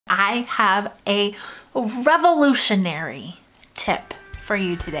I have a revolutionary tip for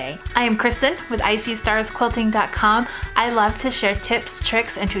you today. I am Kristen with ICStarsQuilting.com. I love to share tips,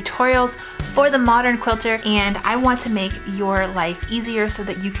 tricks, and tutorials for the modern quilter, and I want to make your life easier so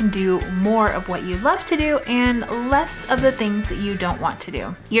that you can do more of what you love to do and less of the things that you don't want to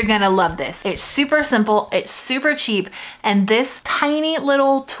do. You're gonna love this. It's super simple, it's super cheap, and this tiny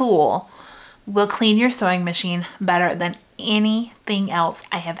little tool will clean your sewing machine better than anything else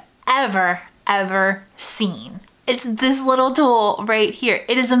I have ever seen. It's this little tool right here.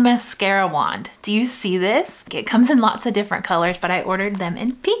 It is a mascara wand. Do you see this? It comes in lots of different colors, but I ordered them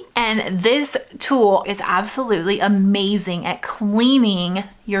in pink. And this tool is absolutely amazing at cleaning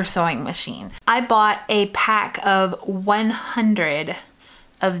your sewing machine. I bought a pack of 100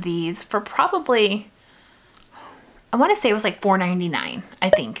 of these for probably, I want to say it was like $4.99, I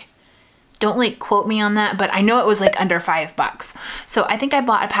think. Don't like quote me on that, but I know it was like under $5. So I think I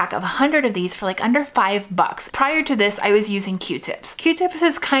bought a pack of 100 of these for like under $5. Prior to this, I was using Q-tips. Q-tips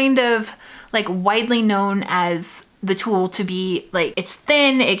is kind of like widely known as the tool to be like, it's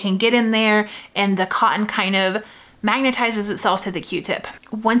thin, it can get in there, and the cotton kind of magnetizes itself to the Q-tip.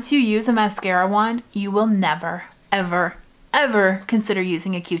 Once you use a mascara wand, you will never, ever consider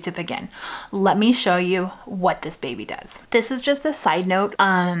using a Q-tip again. Let me show you what this baby does. This is just a side note.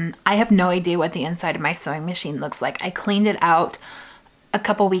 I have no idea what the inside of my sewing machine looks like. I cleaned it out a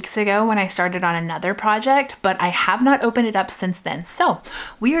couple weeks ago when I started on another project, but I have not opened it up since then. So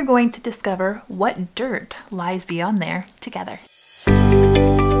we are going to discover what dirt lies beyond there together.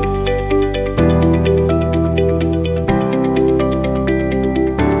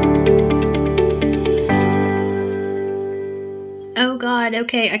 Oh God,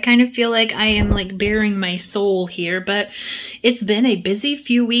 okay, I kind of feel like I am like bearing my soul here, but it's been a busy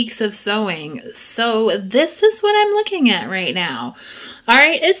few weeks of sewing, so this is what I'm looking at right now. All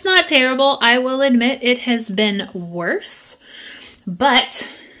right, it's not terrible. I will admit it has been worse, but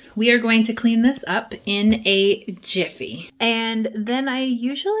we are going to clean this up in a jiffy. And then I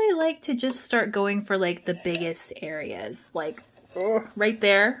usually like to just start going for like the biggest areas, like right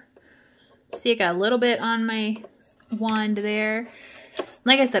there. See, I got a little bit on my wand there.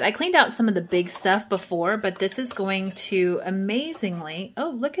 Like I said, I cleaned out some of the big stuff before, but this is going to amazingly, oh,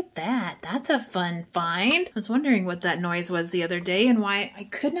 look at that. That's a fun find. I was wondering what that noise was the other day and why I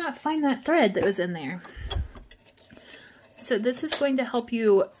could not find that thread that was in there. So this is going to help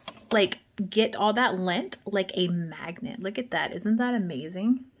you like get all that lint like a magnet. Look at that. Isn't that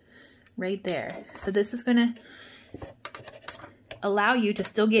amazing? Right there. So this is going to allow you to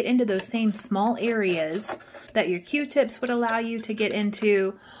still get into those same small areas that your Q-tips would allow you to get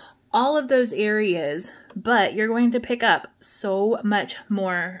into, all of those areas, but you're going to pick up so much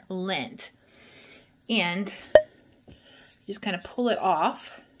more lint. And just kind of pull it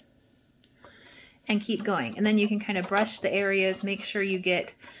off and keep going. And then you can kind of brush the areas, make sure you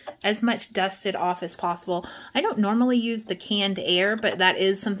get as much dusted off as possible. I don't normally use the canned air, but that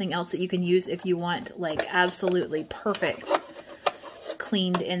is something else that you can use if you want like absolutely perfect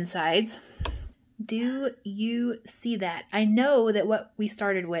cleaned insides. Do you see that? I know that what we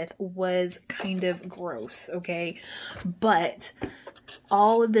started with was kind of gross, okay? But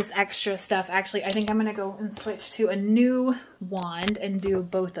all of this extra stuff, actually, I think I'm gonna go and switch to a new wand and do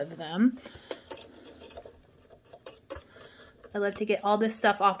both of them. I love to get all this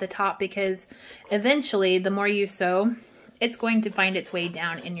stuff off the top because eventually the more you sew, it's going to find its way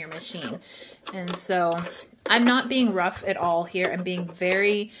down in your machine. And so I'm not being rough at all here. I'm being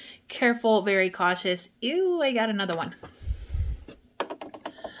very careful, very cautious. Ew, I got another one.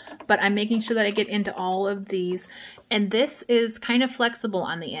 But I'm making sure that I get into all of these. And this is kind of flexible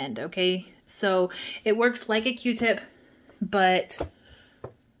on the end, okay? So it works like a Q-tip, but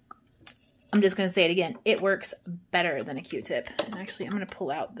I'm just going to say it again. It works better than a Q-tip. And actually, I'm going to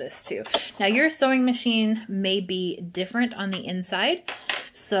pull out this too. Now, your sewing machine may be different on the inside.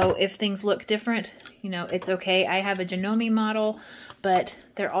 So if things look different, you know, it's okay. I have a Janome model, but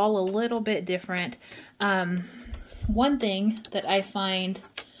they're all a little bit different. One thing that I find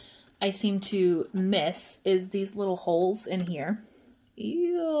I seem to miss is these little holes in here.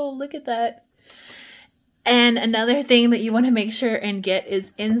 Ew, look at that. And another thing that you want to make sure and get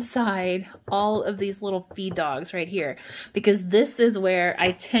is inside all of these little feed dogs right here, because this is where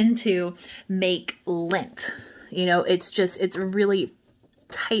I tend to make lint. You know, it's really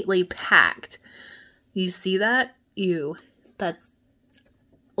tightly packed. You see that? Ew, that's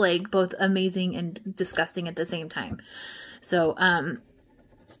like both amazing and disgusting at the same time. So,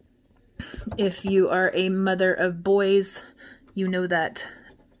 if you are a mother of boys, you know that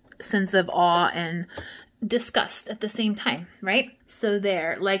sense of awe and disgust at the same time, right? So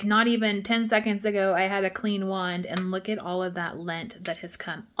there, like not even 10 seconds ago, I had a clean wand and look at all of that lint that has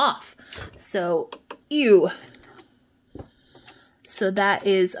come off. So, ew. So that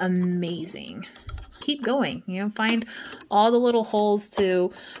is amazing. Keep going, you know, find all the little holes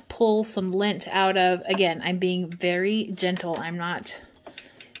to pull some lint out of. Again, I'm being very gentle. I'm not,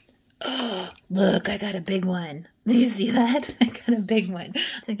 oh, look, I got a big one. Do you see that? I got a big one.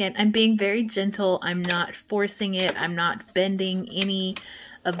 So again, I'm being very gentle. I'm not forcing it. I'm not bending any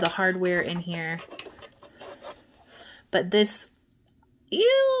of the hardware in here. But this,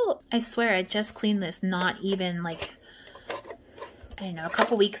 ew, I swear I just cleaned this not even like, I don't know, a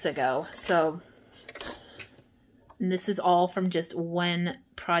couple weeks ago. So, and this is all from just one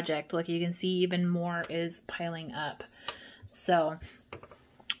project. Look, you can see even more is piling up. So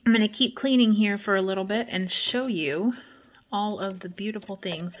I'm going to keep cleaning here for a little bit and show you all of the beautiful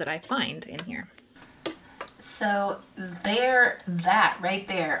things that I find in here. So that right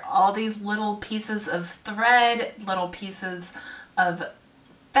there, all these little pieces of thread, little pieces of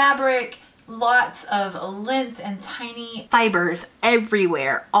fabric, lots of lint and tiny fibers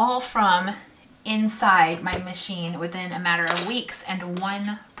everywhere, all from inside my machine within a matter of weeks and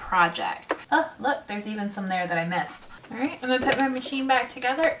one project. Oh, look, there's even some there that I missed. All right, I'm gonna put my machine back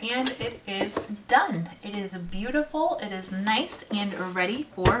together and it is done. It is beautiful, it is nice and ready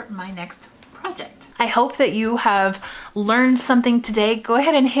for my next project. I hope that you have learned something today. Go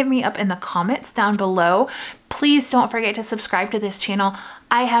ahead and hit me up in the comments down below. Please don't forget to subscribe to this channel.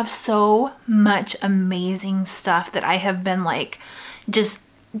 I have so much amazing stuff that I have been like just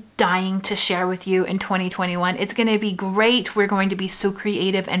dying to share with you in 2021. It's going to be great. We're going to be so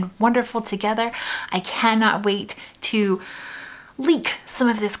creative and wonderful together. I cannot wait to leak some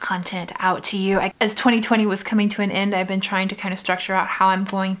of this content out to you. As 2020 was coming to an end, I've been trying to kind of structure out how I'm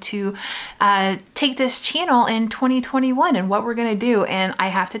going to take this channel in 2021 and what we're going to do. And I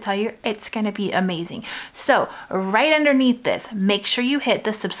have to tell you, it's going to be amazing. So right underneath this, make sure you hit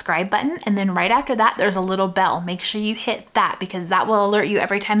the subscribe button. And then right after that, there's a little bell. Make sure you hit that because that will alert you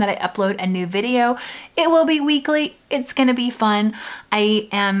every time that I upload a new video. It will be weekly. It's going to be fun. I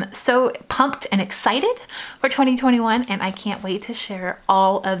am so pumped and excited for 2021 and I can't wait to share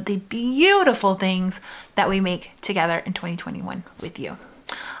all of the beautiful things that we make together in 2021 with you.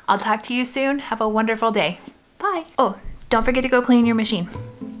 I'll talk to you soon. Have a wonderful day. Bye. Oh, don't forget to go clean your machine.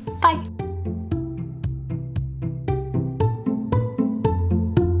 Bye.